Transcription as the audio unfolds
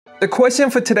The question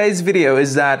for today's video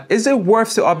is it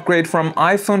worth to upgrade from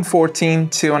iPhone 14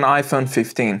 to an iPhone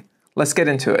 15? Let's get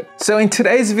into it. So in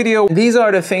today's video, these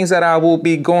are the things that I will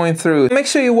be going through. Make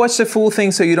sure you watch the full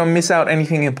thing so you don't miss out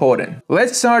anything important.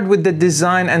 Let's start with the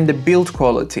design and the build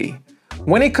quality.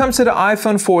 When it comes to the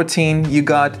iPhone 14, you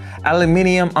got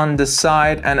aluminium on the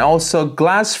side and also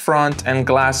glass front and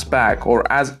glass back, or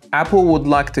as Apple would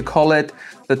like to call it,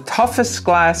 the toughest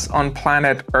glass on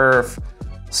planet Earth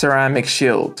ceramic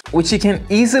shield, which you can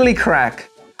easily crack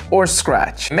or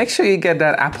scratch. Make sure you get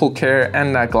that Apple Care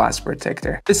and that glass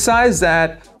protector. Besides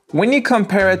that, when you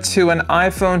compare it to an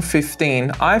iPhone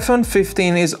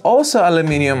 15 is also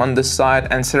aluminum on the side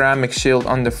and ceramic shield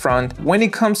on the front. When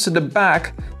it comes to the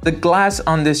back, the glass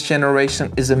on this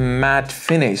generation is a matte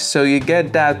finish, so you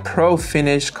get that pro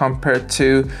finish compared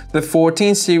to the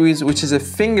 14 series, which is a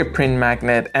fingerprint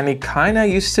magnet, and it kinda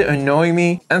used to annoy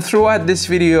me. And throughout this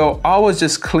video, I was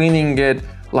just cleaning it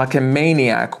like a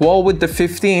maniac. While with the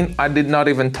 15, I did not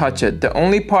even touch it. The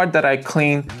only part that I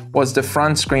cleaned was the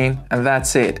front screen, and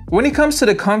that's it. When it comes to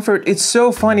the comfort, it's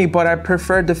so funny, but I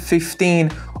prefer the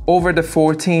 15 over the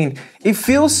 14. It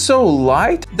feels so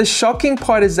light. The shocking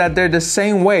part is that they're the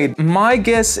same weight. My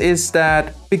guess is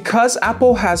that because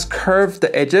Apple has curved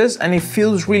the edges and it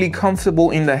feels really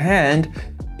comfortable in the hand,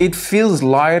 it feels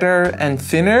lighter and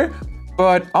thinner.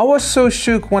 But I was so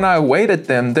shook when I weighed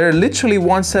them. They're literally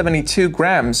 172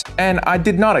 grams, and I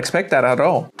did not expect that at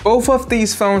all. Both of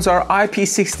these phones are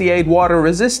IP68 water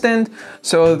resistant,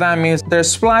 so that means they're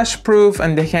splash proof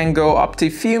and they can go up to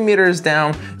a few meters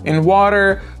down in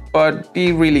water. But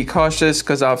be really cautious,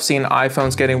 because I've seen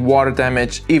iPhones getting water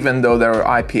damage even though they're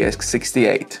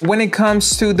IP68. When it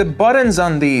comes to the buttons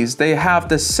on these, they have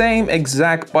the same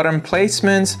exact button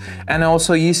placements, and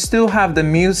also you still have the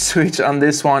mute switch on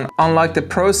this one, unlike the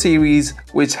Pro series,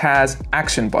 which has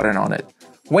action button on it.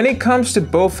 When it comes to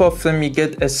both of them, you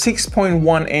get a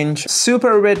 6.1-inch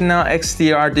Super Retina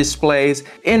XDR displays.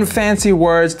 In fancy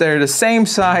words, they're the same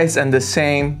size and the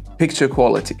same picture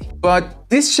quality. But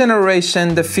this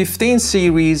generation, the 15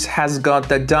 series, has got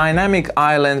the dynamic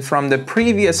island from the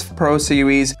previous Pro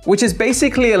series, which is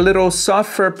basically a little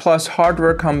software plus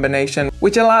hardware combination,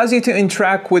 which allows you to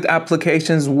interact with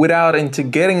applications without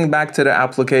getting back to the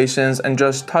applications and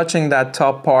just touching that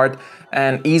top part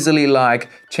and easily like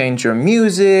change your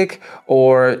music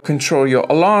or control your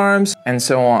alarms and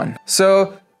so on.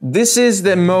 So this is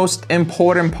the most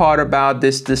important part about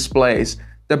this displays.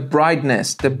 The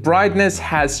brightness. The brightness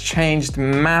has changed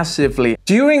massively.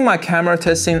 During my camera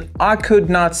testing, I could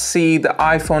not see the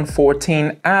iPhone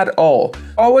 14 at all.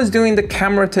 I was doing the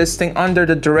camera testing under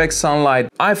the direct sunlight.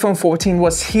 iPhone 14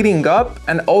 was heating up,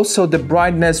 and also the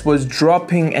brightness was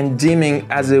dropping and dimming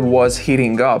as it was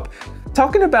heating up.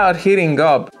 Talking about heating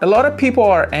up, a lot of people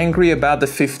are angry about the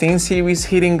 15 series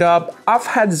heating up. I've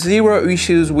had zero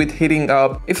issues with heating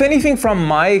up. If anything, from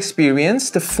my experience,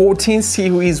 the 14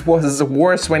 series was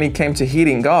worse when it came to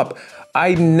heating up.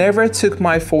 I never took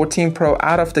my 14 Pro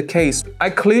out of the case. I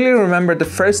clearly remember the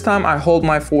first time I held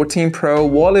my 14 Pro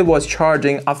while it was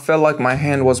charging, I felt like my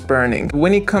hand was burning.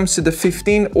 When it comes to the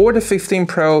 15 or the 15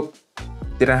 Pro,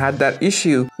 didn't have that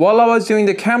issue. While I was doing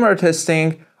the camera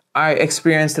testing, I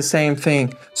experienced the same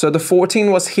thing. So the 14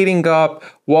 was heating up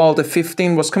while the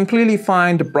 15 was completely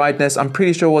fine. The brightness, I'm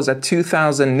pretty sure, was at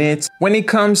 2000 nits. When it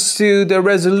comes to the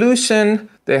resolution,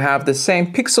 they have the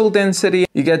same pixel density.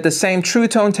 You get the same True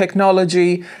Tone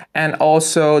technology and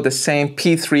also the same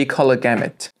P3 color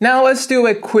gamut. Now let's do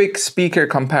a quick speaker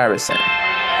comparison.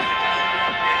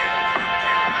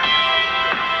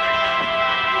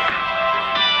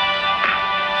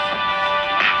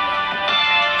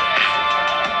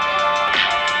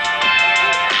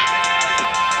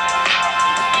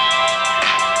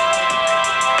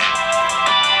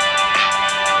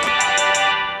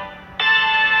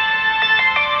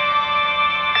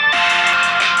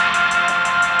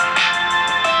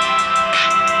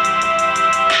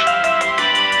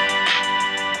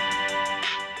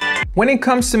 When it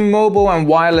comes to mobile and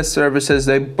wireless services,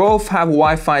 they both have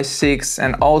Wi-Fi 6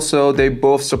 and also they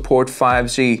both support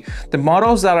 5G. The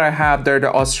models that I have, they're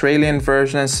the Australian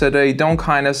versions, so they don't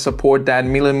kind of support that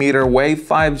millimeter wave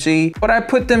 5G, but I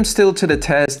put them still to the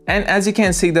test. And as you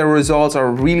can see, the results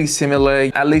are really similar,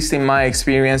 at least in my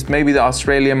experience. Maybe the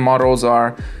Australian models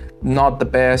are not the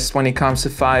best when it comes to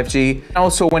 5G.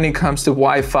 Also, when it comes to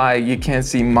Wi-Fi, you can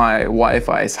see my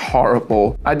Wi-Fi is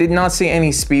horrible. I did not see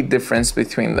any speed difference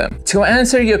between them. To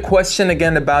answer your question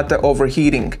again about the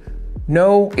overheating,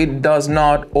 no, it does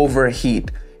not overheat.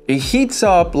 It heats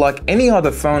up like any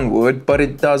other phone would, but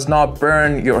it does not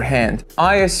burn your hand.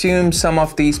 I assume some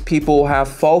of these people have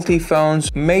faulty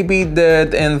phones. Maybe the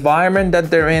environment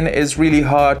that they're in is really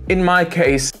hot. In my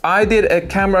case, I did a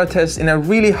camera test in a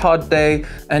really hot day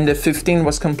and the 15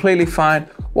 was completely fine,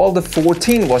 while the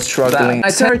 14 was struggling.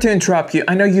 Sorry to interrupt you.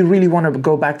 I know you really want to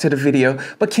go back to the video,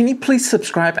 but can you please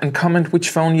subscribe and comment which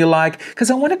phone you like? Because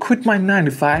I want to quit my 9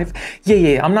 to 5.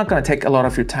 Yeah, I'm not going to take a lot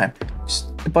of your time.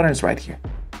 Just, the button is right here.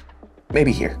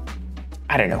 Maybe here.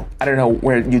 I don't know. I don't know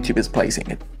where YouTube is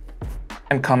placing it.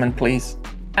 And comment, please.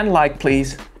 And like,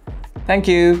 please. Thank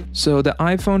you. So the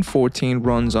iPhone 14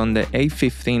 runs on the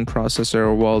A15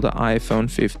 processor, while the iPhone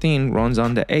 15 runs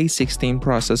on the A16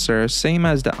 processor, same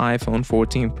as the iPhone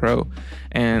 14 Pro.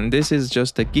 And this is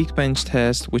just a Geekbench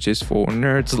test, which is for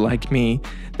nerds like me,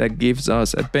 that gives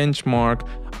us a benchmark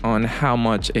on how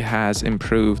much it has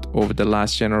improved over the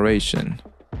last generation.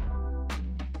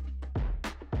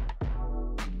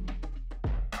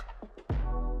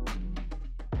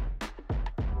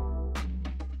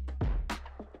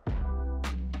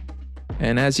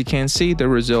 And as you can see, the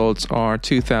results are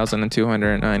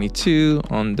 2,292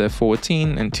 on the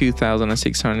 14 and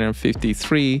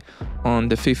 2,653 on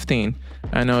the 15.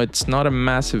 I know it's not a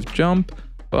massive jump,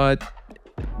 but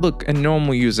look, a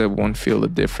normal user won't feel the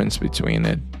difference between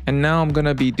it. And now I'm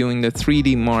gonna be doing the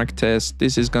 3D Mark test.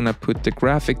 This is gonna put the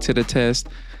graphic to the test.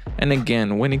 And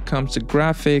again, when it comes to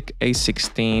graphic,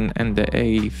 A16 and the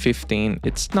A15,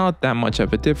 it's not that much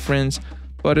of a difference,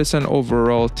 but it's an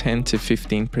overall 10 to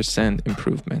 15%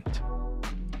 improvement.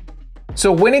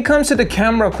 So when it comes to the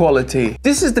camera quality,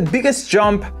 this is the biggest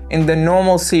jump in the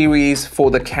normal series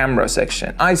for the camera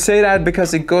section. I say that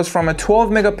because it goes from a 12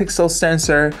 megapixel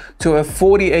sensor to a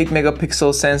 48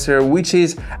 megapixel sensor, which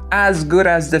is as good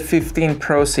as the 15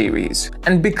 Pro series.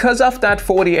 And because of that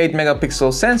 48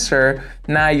 megapixel sensor,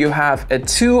 now you have a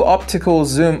 2 optical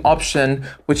zoom option,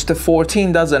 which the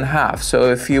 14 doesn't have.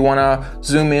 So if you wanna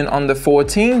zoom in on the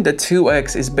 14, the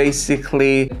 2x is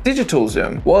basically digital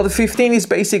zoom, while the 15 is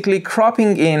basically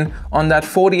cropping in on that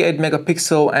 48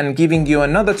 megapixel and giving you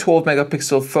another 12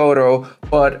 megapixel photo,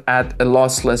 but at a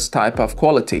lossless type of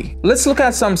quality. Let's look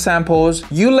at some samples.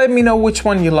 You let me know which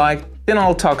one you like, then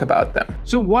I'll talk about them.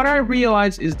 So what I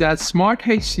realized is that Smart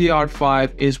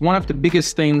HDR5 is one of the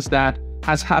biggest things that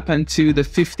has happened to the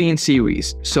 15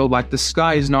 series. So like the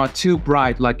sky is not too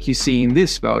bright like you see in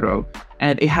this photo,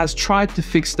 and it has tried to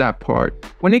fix that part.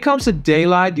 When it comes to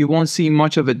daylight, you won't see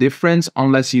much of a difference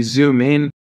unless you zoom in.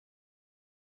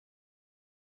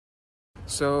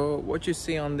 So what you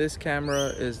see on this camera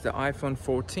is the iPhone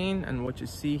 14, and what you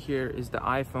see here is the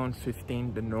iPhone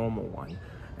 15, the normal one.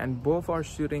 And both are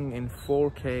shooting in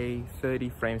 4K 30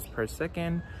 frames per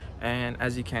second. And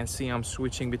as you can see, I'm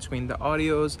switching between the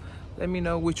audios. Let me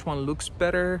know which one looks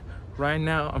better. Right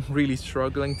now, I'm really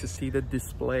struggling to see the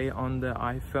display on the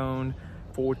iPhone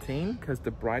 14 because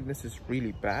the brightness is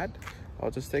really bad.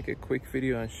 I'll just take a quick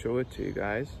video and show it to you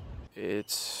guys.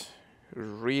 It's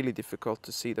really difficult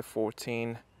to see the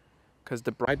 14 because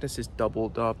the brightness is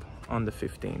doubled up on the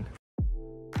 15.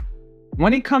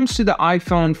 When it comes to the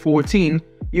iPhone 14,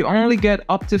 you only get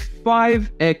up to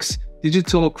 5x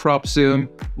digital crop zoom,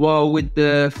 while with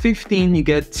the 15 you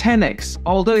get 10x,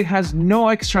 although it has no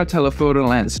extra telephoto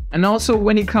lens. And also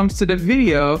when it comes to the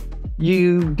video,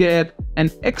 you get an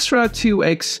extra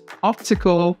 2x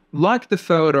optical like the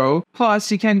photo, plus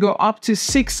you can go up to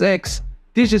 6x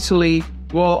digitally,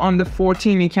 while on the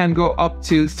 14 you can go up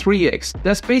to 3x.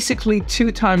 That's basically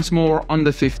 2 times more on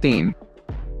the 15.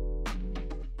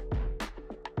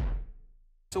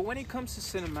 So when it comes to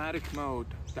cinematic mode,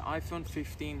 the iPhone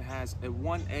 15 has a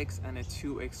 1x and a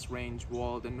 2x range,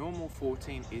 while the normal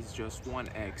 14 is just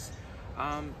 1x.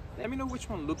 Let me know which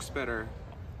one looks better.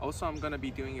 Also, I'm gonna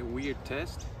be doing a weird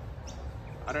test.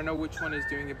 I don't know which one is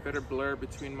doing a better blur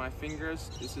between my fingers.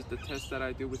 This is the test that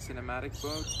I do with cinematic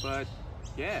mode, but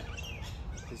yeah.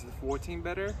 Is the 14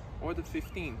 better or the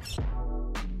 15?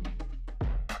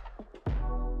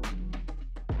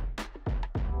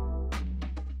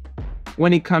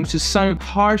 When it comes to some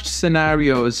harsh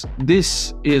scenarios,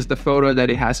 this is the photo that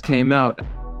it has came out.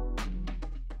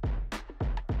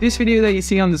 This video that you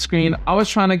see on the screen, I was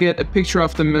trying to get a picture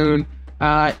of the moon.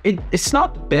 It's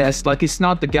not the best, like it's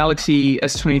not the Galaxy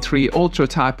S23 Ultra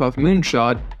type of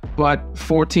moonshot, but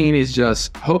 14 is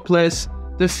just hopeless.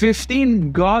 The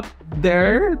 15 got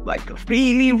there like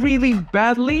really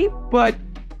badly, but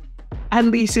at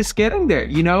least it's getting there,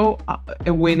 you know?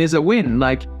 A win is a win.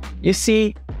 Like you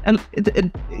see, and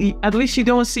at least you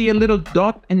don't see a little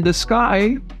dot in the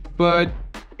sky, but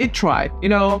it tried, you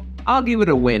know? I'll give it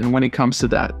a win when it comes to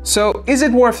that. So is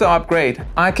it worth the upgrade?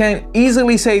 I can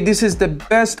easily say this is the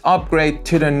best upgrade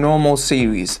to the normal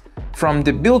series. From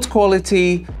the build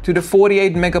quality to the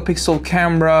 48 megapixel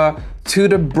camera to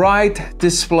the bright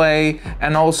display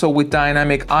and also with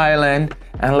dynamic island.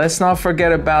 And let's not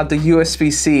forget about the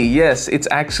USB-C. Yes, it's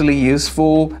actually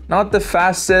useful. Not the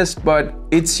fastest, but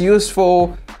it's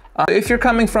useful. If you're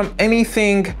coming from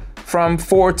anything from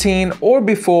 14 or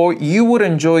before, you would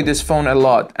enjoy this phone a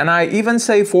lot. And I even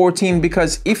say 14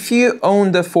 because if you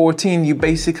own the 14, you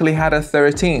basically had a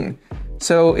 13.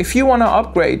 So if you want to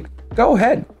upgrade, go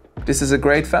ahead. This is a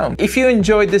great phone. If you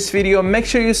enjoyed this video, make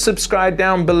sure you subscribe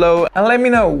down below and let me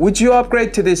know, would you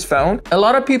upgrade to this phone? A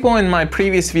lot of people in my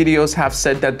previous videos have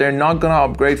said that they're not gonna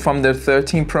upgrade from their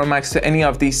 13 Pro Max to any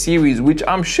of these series, which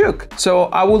I'm shook. So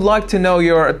I would like to know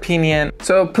your opinion.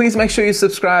 So please make sure you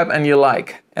subscribe and you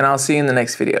like, and I'll see you in the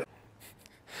next video.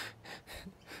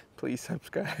 Please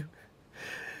subscribe.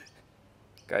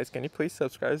 Guys, can you please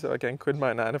subscribe so I can quit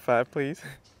my 9 to 5, please?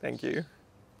 Thank you.